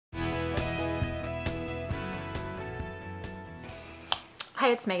Hi,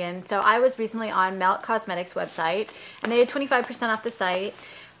 it's Megan. So I was recently on Melt Cosmetics website and they had 25% off the site.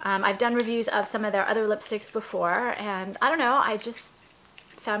 I've done reviews of some of their other lipsticks before, and I don't know, I just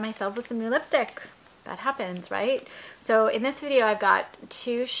found myself with some new lipstick. That happens, right? So in this video I've got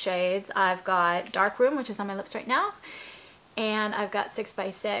two shades. I've got Dark Room, which is on my lips right now, and I've got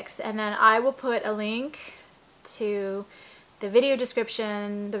 6x6, and then I will put a link to the video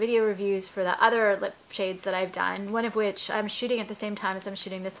description, the video reviews for the other lip shades that I've done, one of which I'm shooting at the same time as I'm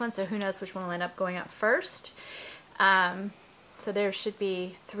shooting this one, so who knows which one will end up going up first. So there should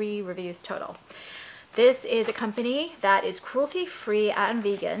be 3 reviews total. This is a company that is cruelty-free and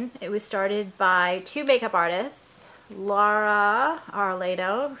vegan. It was started by 2 makeup artists, Laura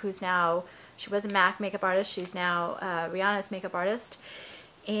Arledo, she was a MAC makeup artist, she's now Rihanna's makeup artist,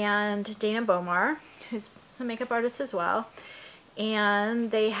 and Dana Bomar, who's a makeup artist as well.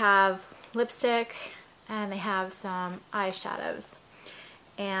 And they have lipstick and they have some eyeshadows.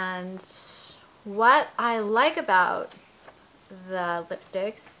 And what I like about the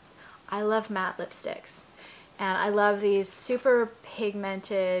lipsticks, I love matte lipsticks, and I love these super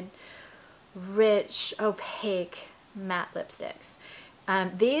pigmented, rich, opaque matte lipsticks.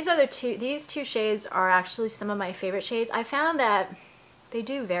 These two shades are actually some of my favorite shades. I found that they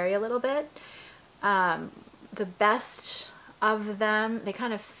do vary a little bit. The best of them, they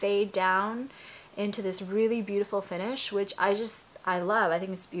kind of fade down into this really beautiful finish, which I love. I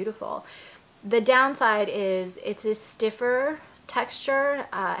think it's beautiful. The downside is it's a stiffer texture,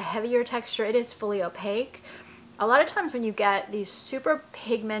 a heavier texture. It is fully opaque. A lot of times when you get these super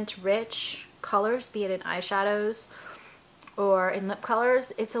pigment rich colors, be it in eyeshadows or in lip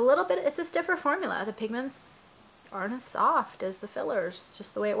colors, it's a stiffer formula. The pigments aren't as soft as the fillers,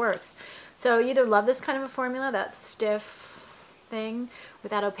 just the way it works. So you either love this kind of a formula, that stiff thing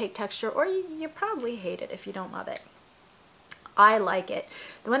with that opaque texture, or you probably hate it if you don't love it. I like it.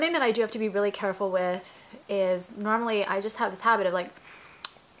 The one thing that I do have to be really careful with is, normally I just have this habit of, like,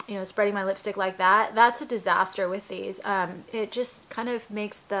 you know, spreading my lipstick like that. That's a disaster with these. It just kind of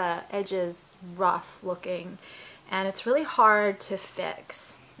makes the edges rough looking, and it's really hard to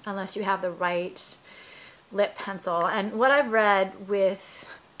fix unless you have the right lip pencil. And what I've read with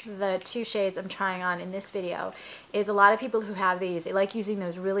the 2 shades I'm trying on in this video is a lot of people who have these, they like using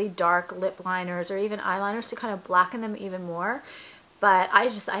those really dark lip liners or even eyeliners to kind of blacken them even more. But I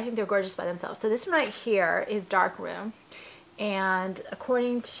think they're gorgeous by themselves. So this one right here is Dark Room, and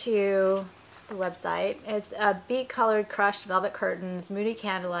according to the website, it's a beet colored crushed velvet curtains, moody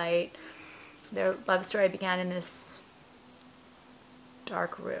candlelight. Their love story began in this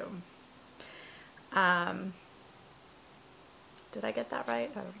dark room. Did I get that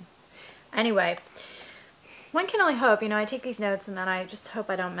right? Anyway, one can only hope. You know, I take these notes and then I just hope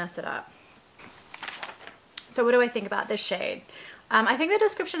I don't mess it up. So what do I think about this shade? I think the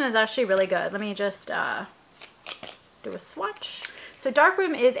description is actually really good. Let me just do a swatch. So Dark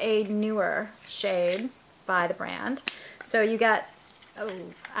Room is a newer shade by the brand. So you get,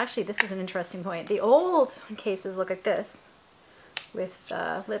 actually this is an interesting point. The old cases look like this with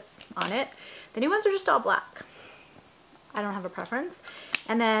lip on it. The new ones are just all black. I don't have a preference.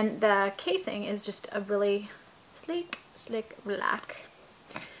 And then the casing is just a really sleek, slick black.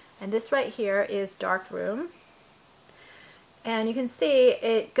 And this right here is Dark Room. And you can see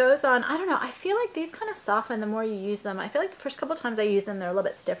it goes on, I don't know, I feel like these kind of soften the more you use them. I feel like the first couple times I use them, they're a little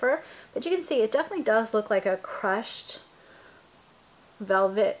bit stiffer. But you can see it definitely does look like a crushed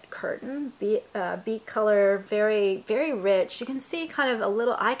velvet curtain, beet color, very, very rich. You can see kind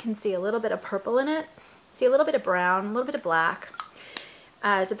of I can see a little bit of purple in it. See a little bit of brown, a little bit of black,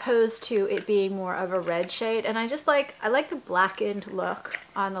 as opposed to it being more of a red shade. And I like the blackened look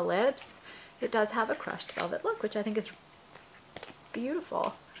on the lips. It does have a crushed velvet look, which I think is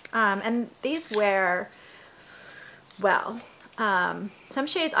beautiful. And these wear well. Some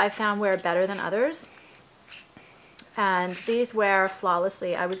shades I found wear better than others. And these wear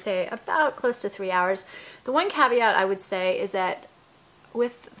flawlessly, I would say about close to 3 hours. The one caveat I would say is that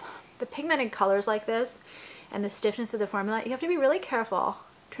with the pigmented colors like this and the stiffness of the formula, you have to be really careful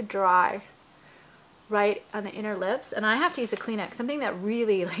to dry right on the inner lips. And I have to use a Kleenex, something that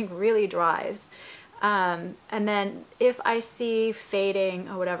really, really dries. And then if I see fading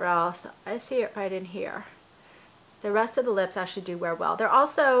or whatever else, I see it right in here. The rest of the lips actually do wear well. They're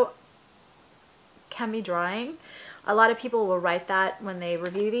also can be drying. A lot of people will write that when they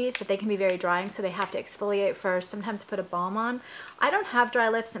review these, that they can be very drying, so they have to exfoliate first, sometimes put a balm on. I don't have dry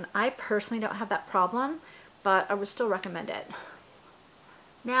lips, and I personally don't have that problem, but I would still recommend it.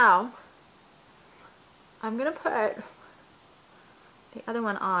 Now, I'm going to put the other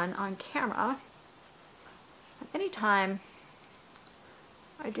one on camera. Anytime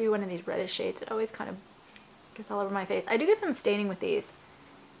I do one of these reddish shades. It always kind of gets all over my face. I do get some staining with these.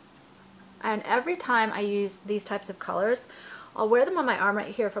 And every time I use these types of colors, I'll wear them on my arm right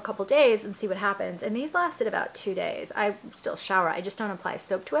here for a couple days and see what happens. And these lasted about 2 days. I still shower. I just don't apply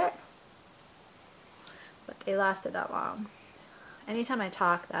soap to it. But they lasted that long. Anytime I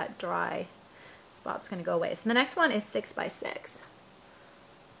talk, that dry spot's going to go away. So the next one is 6 by 6.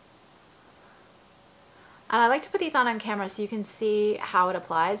 And I like to put these on camera so you can see how it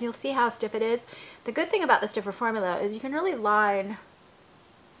applies. You'll see how stiff it is. The good thing about the stiffer formula is you can really line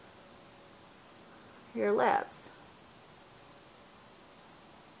your lips.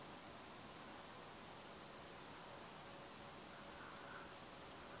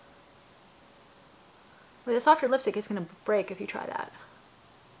 With a softer lipstick, it's going to break if you try that.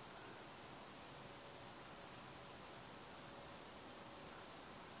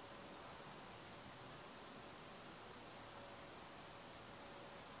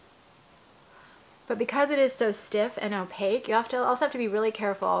 But because it is so stiff and opaque, you also have to be really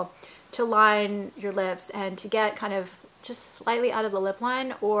careful to line your lips and to get kind of just slightly out of the lip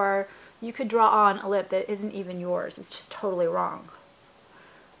line, or you could draw on a lip that isn't even yours. It's just totally wrong.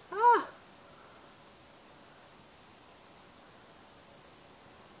 Ah.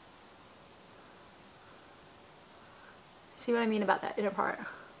 See what I mean about that inner part?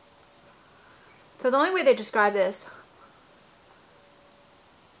 So the only way they describe this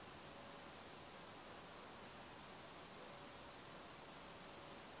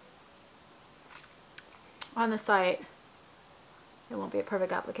on the site, it won't be a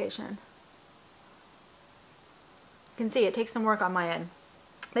perfect application. You can see it takes some work on my end.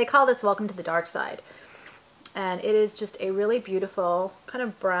 They call this Welcome to the Dark Side. And it is just a really beautiful kind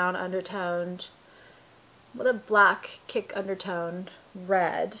of brown undertoned with a black kick undertone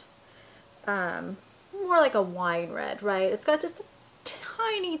red. More like a wine red, right? It's got just a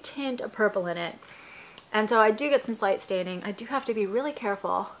tiny tint of purple in it. And so I do get some slight staining. I do have to be really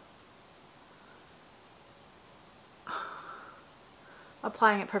careful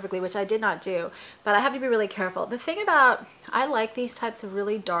applying it perfectly, which I did not do, but I have to be really careful. The thing about, I like these types of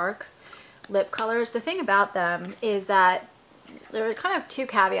really dark lip colors. The thing about them is that there are kind of 2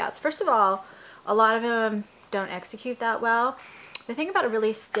 caveats. First of all, a lot of them don't execute that well. The thing about a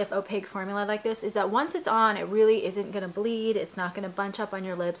really stiff, opaque formula like this is that once it's on, it really isn't going to bleed. It's not going to bunch up on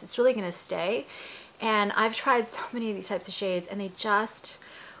your lips. It's really going to stay. And I've tried so many of these types of shades and they just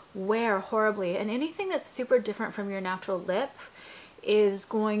wear horribly. And anything that's super different from your natural lip is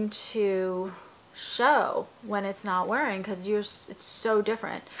going to show when it's not wearing, because it's so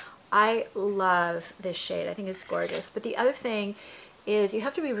different. I love this shade. I think it's gorgeous. But the other thing is you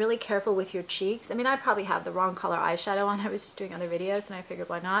have to be really careful with your cheeks. I mean, I probably have the wrong color eyeshadow on. I was just doing other videos and I figured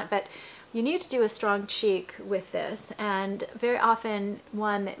why not, but you need to do a strong cheek with this, and very often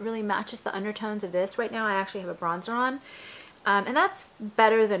one that really matches the undertones of this. Right now I actually have a bronzer on, and that's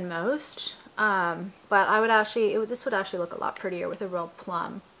better than most. But I would actually, this would actually look a lot prettier with a real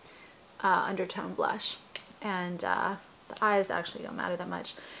plum undertone blush. And the eyes actually don't matter that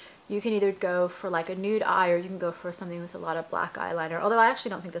much. You can either go for like a nude eye, or you can go for something with a lot of black eyeliner, although I actually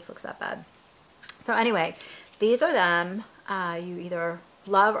don't think this looks that bad. So anyway, these are them. You either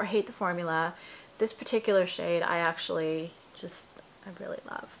love or hate the formula. This particular shade I actually I really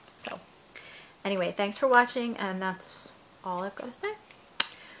love. So anyway, thanks for watching, and that's all I've got to say.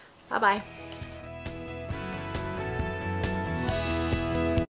 Bye-bye.